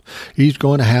problem. He's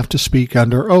going to have to speak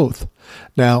under oath.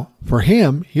 Now, for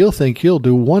him, he'll think he'll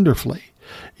do wonderfully.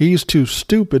 He's too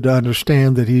stupid to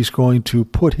understand that he's going to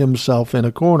put himself in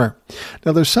a corner.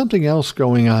 Now, there's something else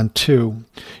going on, too.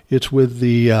 It's with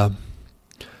the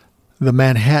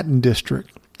Manhattan District.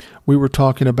 We were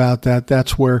talking about that.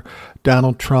 That's where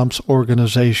Donald Trump's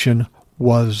organization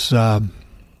was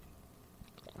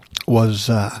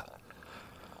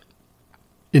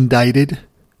indicted.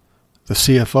 The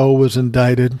CFO was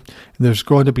indicted, and there's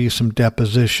going to be some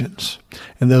depositions.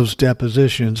 And those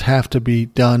depositions have to be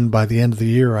done by the end of the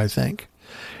year, I think.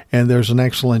 And there's an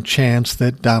excellent chance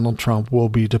that Donald Trump will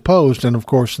be deposed. And, of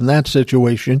course, in that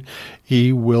situation,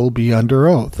 he will be under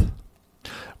oath.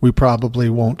 We probably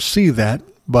won't see that,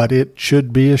 but it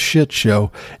should be a shit show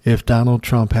if Donald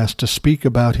Trump has to speak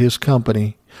about his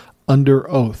company under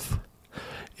oath.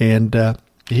 And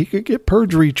he could get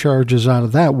perjury charges out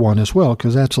of that one as well,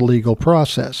 because that's a legal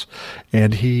process.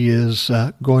 And he is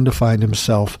going to find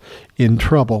himself in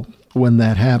trouble when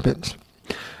that happens.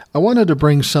 I wanted to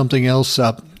bring something else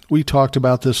up. We talked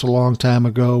about this a long time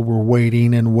ago. We're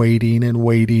waiting and waiting and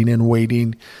waiting and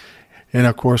waiting. And,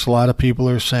 of course, a lot of people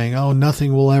are saying, oh,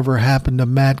 nothing will ever happen to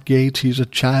Matt Gaetz. He's a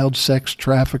child sex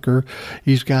trafficker.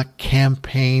 He's got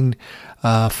campaign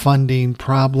funding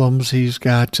problems. He's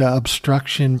got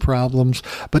obstruction problems.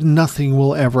 But nothing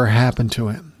will ever happen to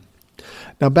him.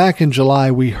 Now, back in July,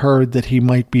 we heard that he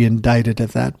might be indicted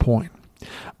at that point.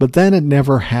 But then it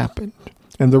never happened.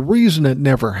 And the reason it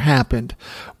never happened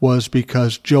was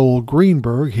because Joel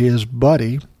Greenberg, his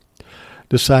buddy,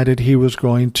 decided he was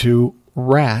going to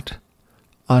rat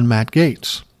on Matt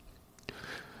Gaetz.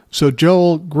 So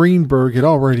Joel Greenberg had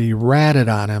already ratted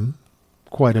on him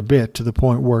quite a bit to the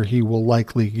point where he will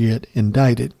likely get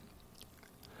indicted.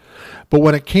 But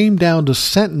when it came down to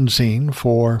sentencing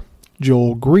for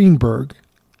Joel Greenberg,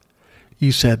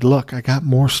 he said, look, I got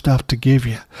more stuff to give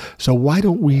you. So why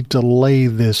don't we delay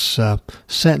this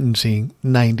sentencing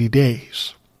 90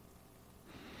 days?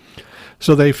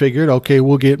 So they figured, okay,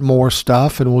 we'll get more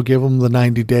stuff and we'll give them the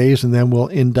 90 days and then we'll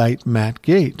indict Matt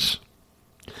Gaetz.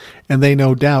 And they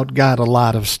no doubt got a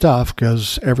lot of stuff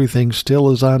because everything still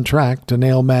is on track to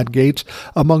nail Matt Gaetz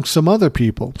amongst some other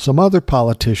people, some other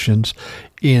politicians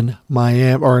in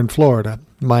Miami or in Florida,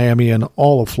 Miami and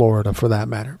all of Florida for that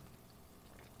matter.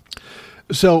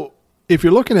 So if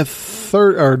you're looking at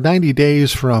 90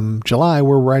 days from July,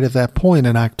 we're right at that point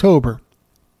in October.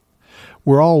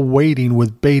 We're all waiting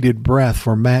with bated breath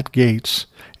for Matt Gaetz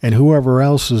and whoever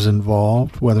else is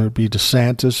involved, whether it be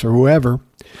DeSantis or whoever,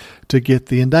 to get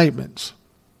the indictments.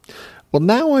 Well,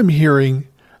 now I'm hearing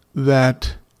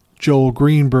that Joel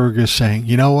Greenberg is saying,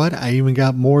 you know what, I even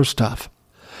got more stuff.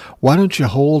 Why don't you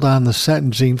hold on the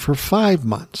sentencing for 5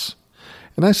 months?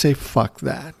 And I say, fuck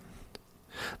that.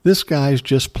 This guy's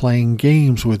just playing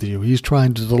games with you. He's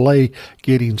trying to delay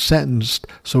getting sentenced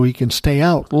so he can stay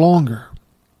out longer.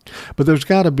 But there's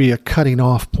got to be a cutting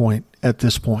off point at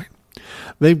this point.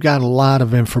 They've got a lot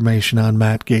of information on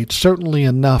Matt Gaetz, certainly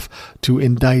enough to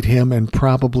indict him and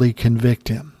probably convict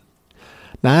him.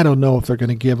 Now, I don't know if they're going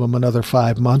to give him another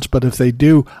 5 months, but if they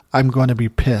do, I'm going to be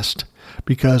pissed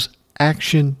because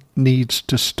action needs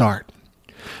to start.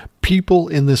 People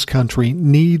in this country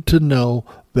need to know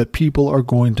that people are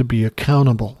going to be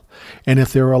accountable. And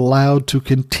if they're allowed to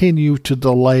continue to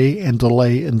delay and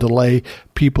delay and delay,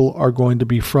 people are going to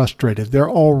be frustrated. They're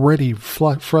already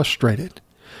frustrated.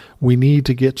 We need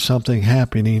to get something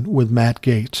happening with Matt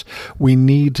Gaetz. We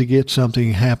need to get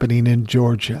something happening in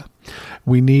Georgia.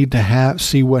 We need to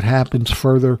see what happens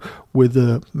further with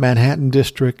the Manhattan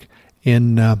District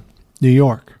in New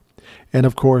York. And,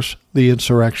 of course, the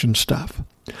insurrection stuff.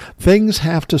 Things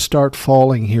have to start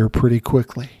falling here pretty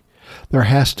quickly. There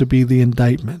has to be the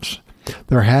indictments.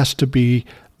 There has to be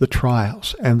the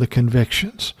trials and the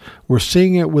convictions. We're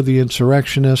seeing it with the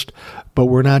insurrectionists, but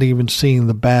we're not even seeing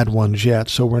the bad ones yet.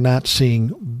 So we're not seeing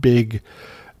big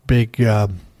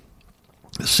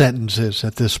sentences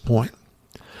at this point.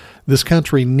 This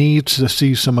country needs to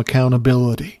see some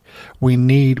accountability. We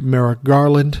need Merrick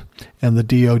Garland and the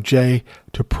DOJ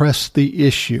to press the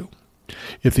issue.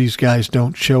 If these guys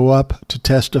don't show up to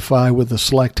testify with the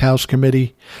Select House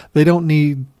Committee, they don't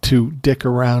need to dick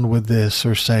around with this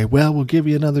or say, well, we'll give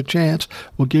you another chance.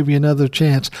 We'll give you another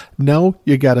chance. No,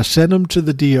 you got to send them to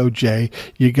the DOJ.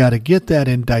 You got to get that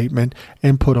indictment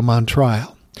and put them on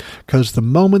trial. Because the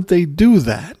moment they do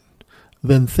that,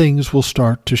 then things will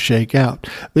start to shake out.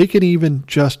 They can even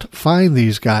just fine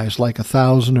these guys like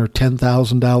 $1,000 or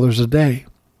 $10,000 a day.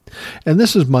 And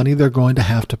this is money they're going to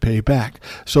have to pay back.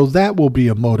 So that will be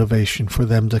a motivation for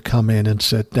them to come in and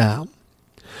sit down.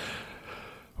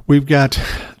 We've got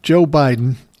Joe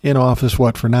Biden in office,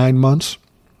 for 9 months?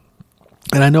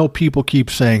 And I know people keep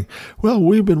saying, well,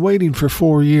 we've been waiting for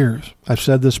 4 years. I've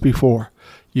said this before.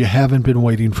 You haven't been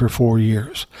waiting for 4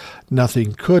 years.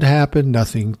 Nothing could happen.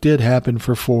 Nothing did happen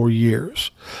for 4 years.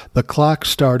 The clock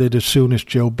started as soon as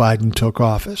Joe Biden took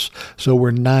office. So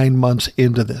we're 9 months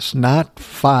into this, not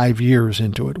 5 years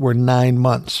into it. We're 9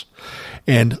 months.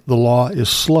 And the law is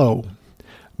slow.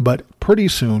 But pretty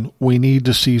soon we need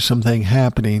to see something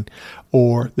happening,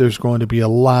 or there's going to be a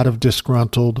lot of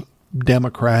disgruntled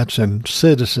Democrats and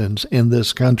citizens in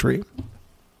this country.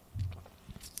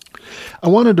 I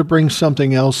wanted to bring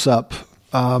something else up.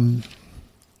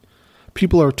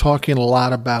 People are talking a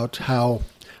lot about how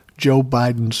Joe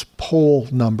Biden's poll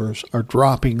numbers are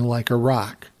dropping like a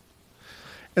rock.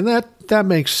 And that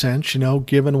makes sense,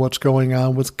 given what's going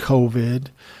on with COVID.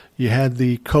 You had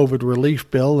the COVID relief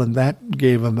bill, and that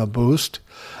gave him a boost.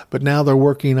 But now they're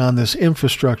working on this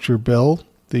infrastructure bill,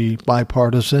 the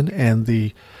bipartisan and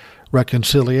the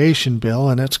reconciliation bill,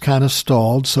 and it's kind of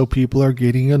stalled, so people are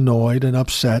getting annoyed and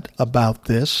upset about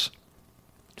this.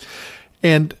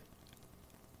 And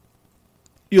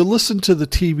you'll listen to the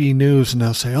TV news and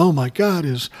they'll say, oh my God,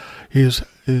 his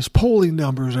polling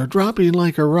numbers are dropping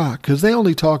like a rock, because they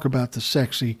only talk about the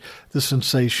sexy, the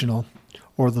sensational,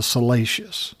 or the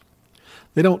salacious.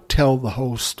 They don't tell the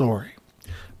whole story.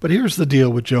 But here's the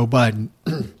deal with Joe Biden.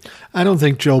 I don't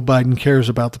think Joe Biden cares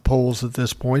about the polls at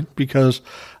this point, because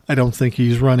I don't think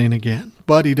he's running again.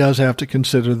 But he does have to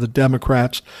consider the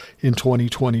Democrats in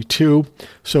 2022,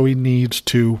 so he needs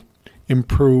to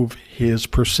improve his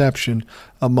perception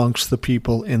amongst the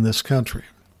people in this country.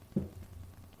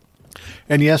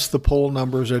 And yes, the poll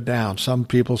numbers are down. Some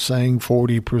people saying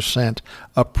 40%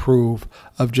 approve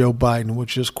of Joe Biden,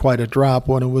 which is quite a drop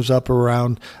when it was up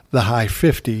around the high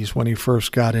 50s when he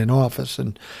first got in office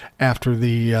and after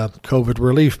the COVID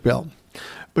relief bill.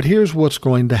 But here's what's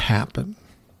going to happen.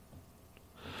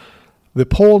 The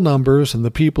poll numbers and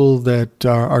the people that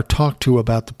are talked to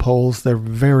about the polls, they're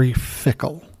very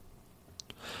fickle.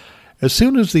 As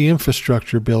soon as the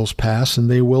infrastructure bills pass, and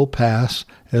they will pass,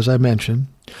 as I mentioned,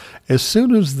 as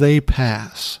soon as they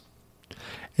pass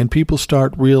and people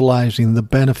start realizing the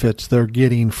benefits they're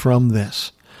getting from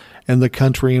this, and the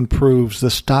country improves, the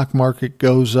stock market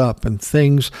goes up, and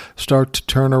things start to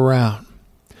turn around,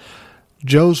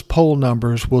 Joe's poll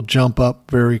numbers will jump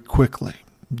up very quickly.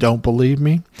 Don't believe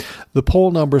me? The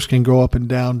poll numbers can go up and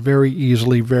down very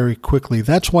easily, very quickly.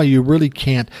 That's why you really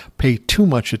can't pay too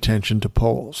much attention to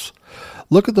polls.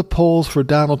 Look at the polls for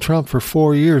Donald Trump for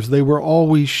 4 years. They were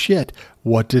always shit.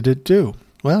 What did it do?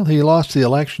 Well, he lost the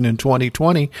election in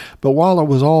 2020, but while it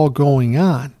was all going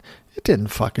on, it didn't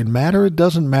fucking matter. It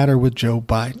doesn't matter with Joe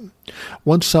Biden.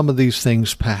 Once some of these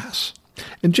things pass.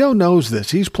 And Joe knows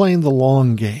this. He's playing the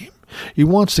long game. He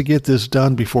wants to get this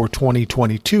done before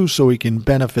 2022 so he can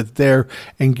benefit there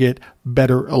and get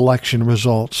better election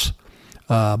results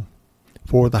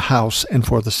for the House and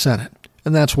for the Senate.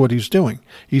 And that's what he's doing.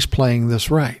 He's playing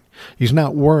this right. He's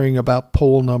not worrying about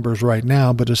poll numbers right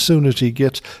now, but as soon as he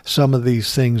gets some of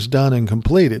these things done and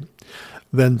completed,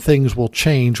 then things will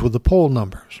change with the poll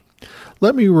numbers.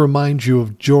 Let me remind you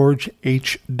of George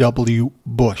H.W.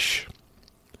 Bush.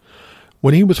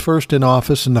 When he was first in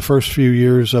office, in the first few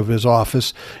years of his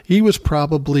office, he was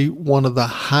probably one of the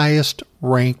highest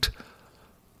ranked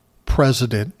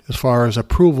president as far as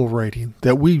approval rating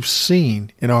that we've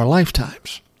seen in our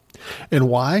lifetimes. And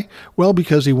why? Well,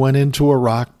 because he went into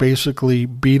Iraq, basically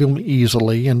beat him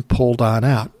easily, and pulled on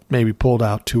out. maybe pulled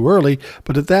out too early,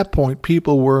 but at that point,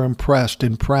 people were impressed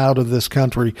and proud of this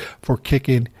country for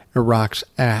kicking Iraq's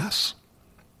ass.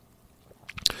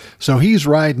 So he's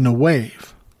riding a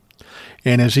wave.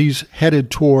 And as he's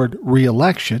headed toward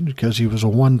re-election, because he was a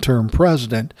one-term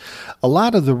president, a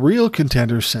lot of the real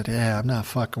contenders said, yeah, I'm not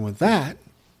fucking with that.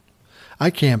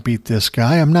 I can't beat this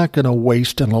guy. I'm not going to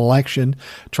waste an election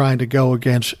trying to go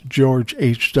against George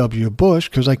H.W. Bush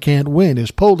because I can't win.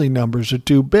 His polling numbers are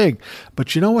too big.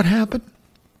 But you know what happened?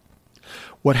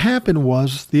 What happened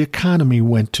was the economy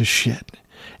went to shit.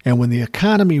 And when the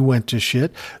economy went to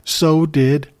shit, so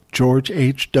did George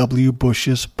H.W.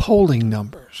 Bush's polling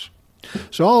numbers.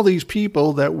 So all these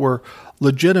people that were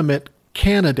legitimate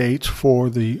candidates for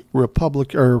the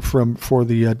for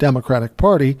the Democratic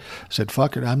Party said,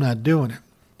 fuck it, I'm not doing it.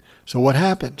 So what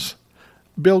happens?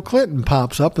 Bill Clinton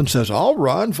pops up and says, I'll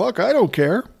run, fuck, I don't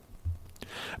care.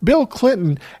 Bill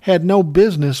Clinton had no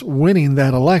business winning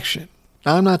that election.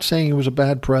 Now, I'm not saying he was a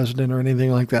bad president or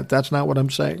anything like that. That's not what I'm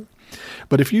saying.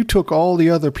 But if you took all the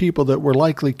other people that were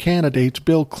likely candidates,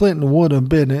 Bill Clinton would have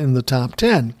been in the top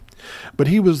 10. But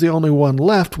he was the only one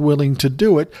left willing to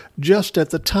do it just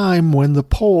at the time when the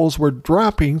polls were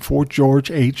dropping for George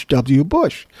H.W.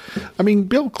 Bush. I mean,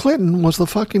 Bill Clinton was the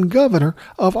fucking governor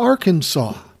of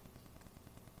Arkansas.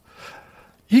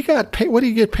 He got paid, what did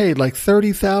he get paid? Like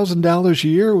 $30,000 a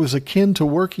year? It was akin to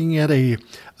working at a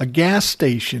gas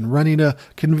station, running a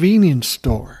convenience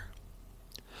store.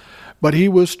 But he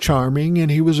was charming and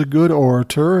he was a good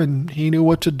orator and he knew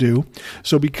what to do.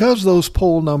 So because those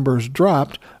poll numbers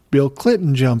dropped, Bill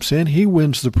Clinton jumps in. He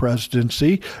wins the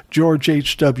presidency. George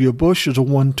H.W. Bush is a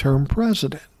one-term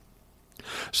president.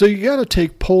 So you got to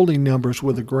take polling numbers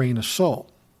with a grain of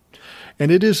salt. And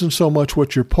it isn't so much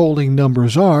what your polling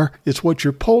numbers are, it's what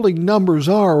your polling numbers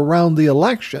are around the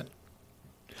election.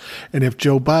 And if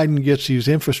Joe Biden gets these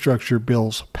infrastructure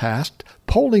bills passed,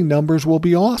 polling numbers will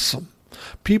be awesome.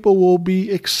 People will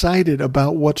be excited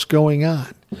about what's going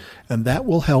on. And that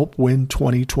will help win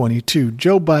 2022.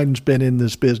 Joe Biden's been in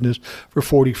this business for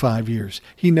 45 years.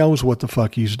 He knows what the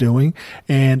fuck he's doing.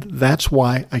 And that's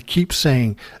why I keep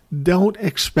saying, don't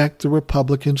expect the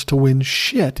Republicans to win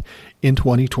shit in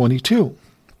 2022.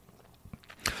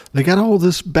 They got all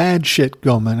this bad shit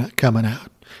coming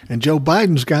out. And Joe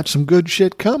Biden's got some good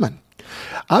shit coming.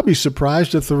 I'll be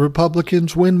surprised if the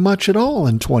Republicans win much at all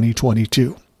in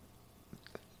 2022.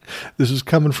 This is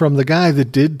coming from the guy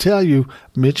that did tell you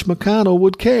Mitch McConnell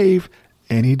would cave,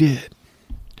 and he did.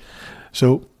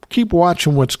 So keep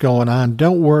watching what's going on.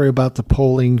 Don't worry about the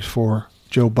polling for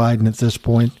Joe Biden at this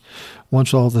point.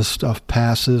 Once all this stuff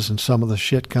passes and some of the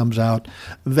shit comes out,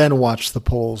 then watch the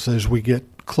polls as we get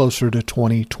closer to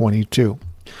 2022.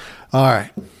 All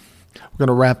right. We're going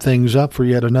to wrap things up for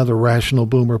yet another Rational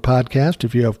Boomer podcast.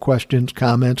 If you have questions,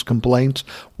 comments, complaints,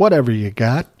 whatever you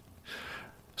got,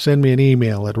 send me an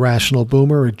email at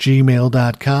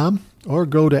rationalboomer@gmail.com or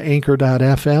go to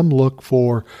anchor.fm, look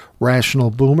for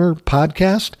Rational Boomer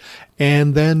Podcast,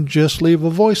 and then just leave a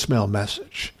voicemail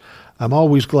message. I'm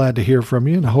always glad to hear from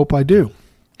you, and I hope I do.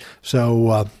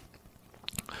 So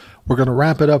we're going to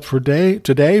wrap it up for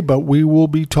today, but we will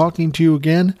be talking to you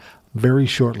again very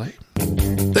shortly.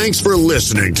 Thanks for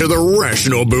listening to the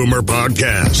Rational Boomer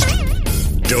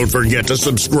Podcast. Don't forget to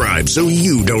subscribe so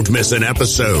you don't miss an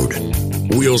episode.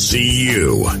 We'll see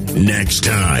you next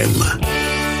time.